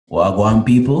Wagwan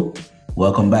people,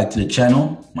 welcome back to the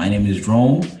channel. My name is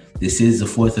Rome. This is the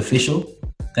fourth official.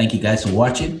 Thank you guys for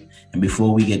watching. And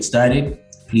before we get started,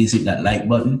 please hit that like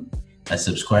button, that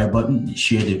subscribe button, and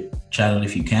share the channel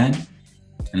if you can.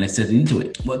 And let's get into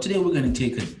it. But today we're going to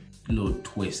take a little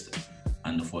twist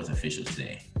on the fourth official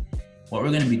today. What we're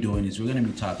going to be doing is we're going to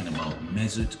be talking about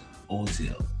Mesut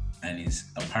Ozil and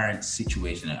his apparent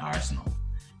situation at Arsenal.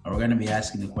 And we're going to be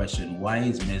asking the question, why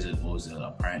is Mesut Ozil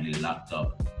apparently locked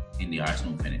up in the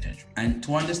Arsenal penitentiary? And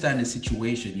to understand the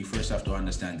situation, you first have to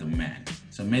understand the man.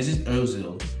 So Mesut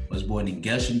Ozil was born in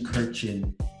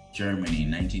Gelsenkirchen, Germany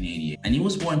in 1988. And he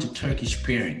was born to Turkish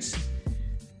parents,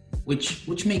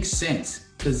 which makes sense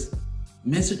because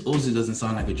Mesut Ozil doesn't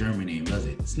sound like a German name, does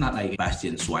it? It's not like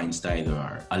Bastian Schweinsteiger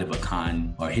or Oliver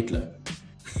Kahn or Hitler.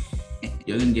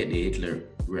 You're gonna get the Hitler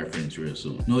reference real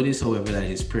soon. Notice, however, that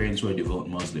his parents were devout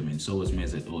Muslim and so was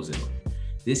Mesut Ozil.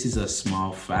 This is a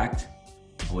small fact,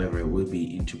 however, it will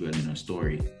be integral in our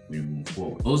story when we move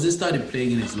forward. Ozil started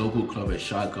playing in his local club at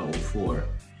Schalke 04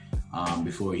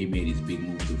 before he made his big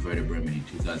move to Werder Bremen in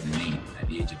 2008 at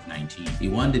the age of 19. He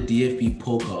won the DFB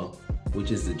Pokal,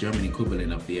 which is the German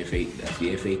equivalent of the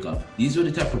FA Cup. These were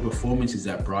the type of performances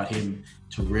that brought him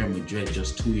to Real Madrid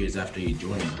just 2 years after he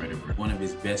joined Werder Bremen. One of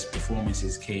his best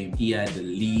performances came, he had the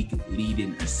league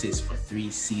leading assists for 3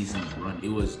 seasons running.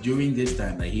 It was during this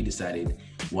time that he decided,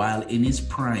 while in his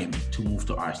prime, to move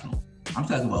to Arsenal. I'm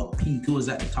talking about peak. He was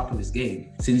at the top of his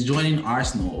game. Since joining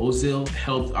Arsenal, Ozil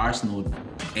helped Arsenal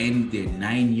end their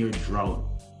 9-year drought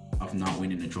of not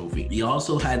winning a trophy. He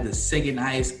also had the second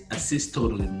highest assist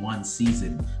total in one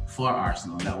season for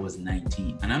Arsenal. That was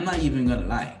 19. And I'm not even gonna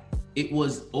lie, it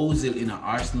was Ozil in an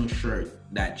Arsenal shirt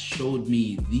that showed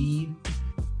me the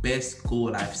best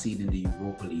goal I've seen in the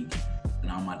Europa League in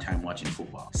all my time watching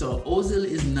football. So Ozil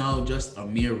is now just a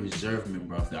mere reserve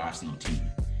member of the Arsenal team.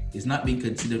 He's not being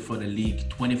considered for the league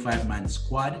 25-man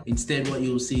squad. Instead, what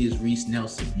you'll see is Reece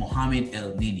Nelson, Mohamed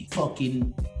Elneny,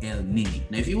 fucking Elneny.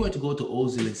 Now, if you were to go to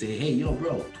Ozil and say, hey, yo,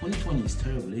 bro, 2020 is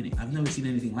terrible, innit? I've never seen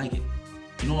anything like it.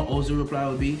 You know what Ozil reply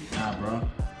would be? Nah, bro,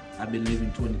 I've been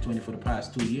living 2020 for the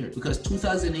past 2 years. Because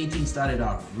 2018 started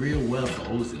off real well for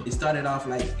Ozil. It started off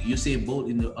like Usain Bolt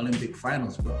in the Olympic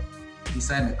finals, bro. He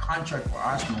signed a contract for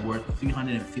Arsenal worth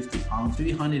 £350.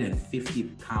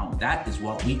 £350. That is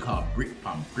what we call brick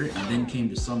pound brick. And then came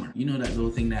the summer. You know that little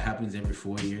thing that happens every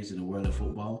 4 years in the world of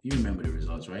football? You remember the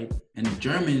results, right? And the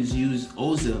Germans used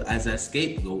Ozil as a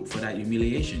scapegoat for that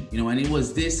humiliation. You know, and it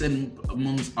was this and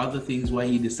amongst other things why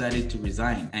he decided to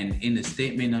resign. And in the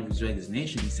statement of his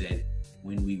resignation, he said,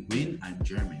 when we win, I'm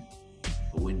German.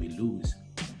 But when we lose,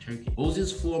 I'm Turkey.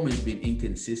 Ozil's form has been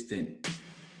inconsistent,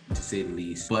 to say the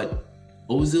least. But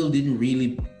Ozil didn't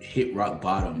really hit rock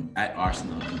bottom at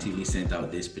Arsenal until he sent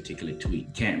out this particular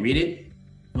tweet. Can't read it?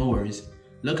 No worries.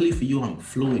 Luckily for you, I'm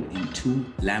fluent in 2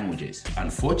 languages.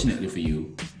 Unfortunately for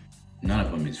you, none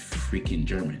of them is freaking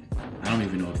German. I don't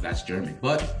even know if that's German.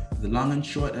 But the long and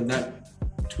short of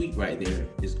that tweet right there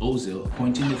is Ozil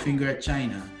pointing the finger at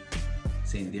China,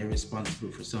 saying they're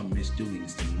responsible for some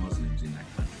misdoings to Muslims in that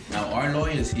country. Now, our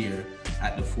lawyers here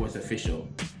at the fourth official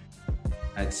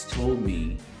has told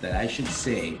me that I should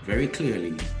say very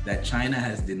clearly that China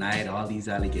has denied all these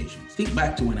allegations. Think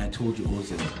back to when I told you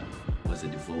Ozil was a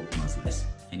devout Muslim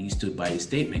and he stood by his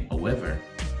statement. However,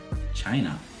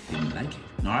 China didn't like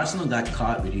it. Now, Arsenal got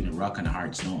caught between a rock and a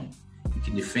hard stone. You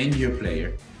can defend your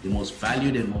player, the most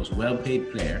valued and most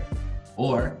well-paid player,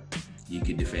 or you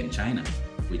could defend China,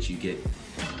 which you get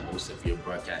most of your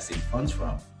broadcasting funds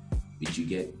from, which you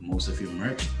get most of your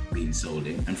merch being sold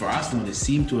in. And for Arsenal, this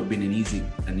seemed to have been an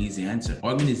easy answer.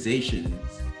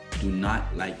 Organizations do not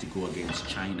like to go against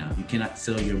China. You cannot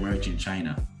sell your merch in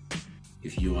China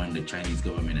if you're on the Chinese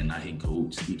government and not in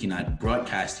cahoots. You cannot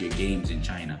broadcast your games in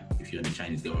China if you're the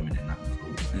Chinese government and not in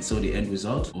cahoots. And so the end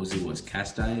result, Ozil was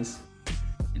chastised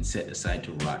and set aside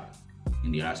to rot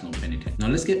in the Arsenal penitentiary. Now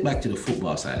let's get back to the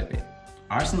football side of it.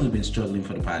 Arsenal have been struggling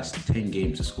for the past 10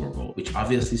 games to score goals, which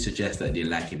obviously suggests that they're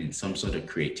lacking in some sort of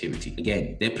creativity.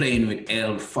 Again, they're playing with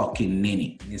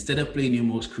Elneny. Instead of playing your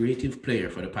most creative player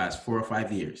for the past 4 or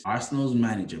 5 years, Arsenal's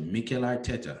manager, Mikel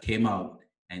Arteta, came out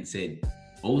and said,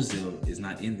 Ozil is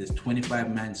not in this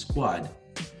 25-man squad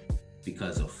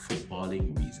because of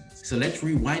footballing reasons. So let's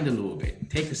rewind a little bit.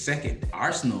 Take a second.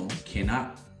 Arsenal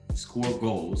cannot score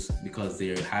goals because they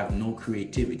have no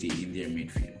creativity in their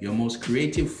midfield. Your most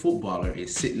creative footballer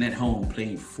is sitting at home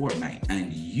playing Fortnite,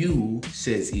 and you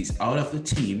says he's out of the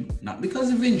team, not because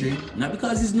of injury, not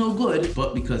because he's no good,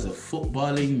 but because of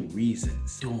footballing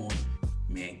reasons. Don't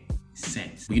make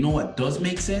sense. But you know what does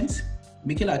make sense?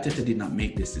 Mikel Arteta did not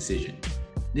make this decision.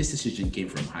 This decision came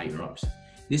from higher ups.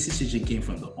 This decision came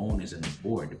from the owners and the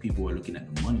board, the people who are looking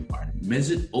at the money part.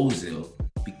 Mesut Ozil,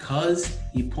 because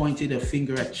he pointed a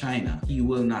finger at China, he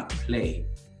will not play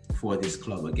for this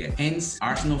club again. Hence,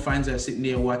 Arsenal fans are sitting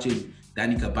there watching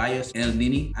Danny Ceballos,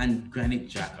 Elneny, and Granit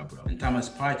Xhaka, bro. And Thomas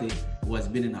Partey, who has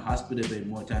been in a hospital bed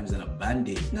more times than a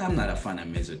band-aid. Now, I'm not a fan of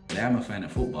Mesut, but I'm a fan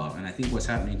of football, and I think what's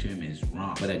happening to him is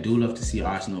wrong. But I do love to see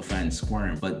Arsenal fans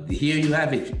squirm. But here you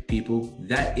have it, people.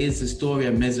 That is the story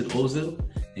of Mesut Ozil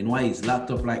and why he's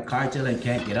locked up like cartel and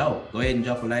can't get out. Go ahead and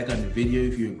drop a like on the video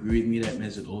if you agree with me that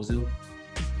Mesut Ozil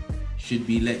should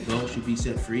be let go, should be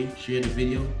set free. Share the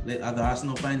video, let other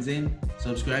Arsenal fans in.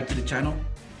 Subscribe to the channel.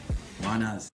 Manas.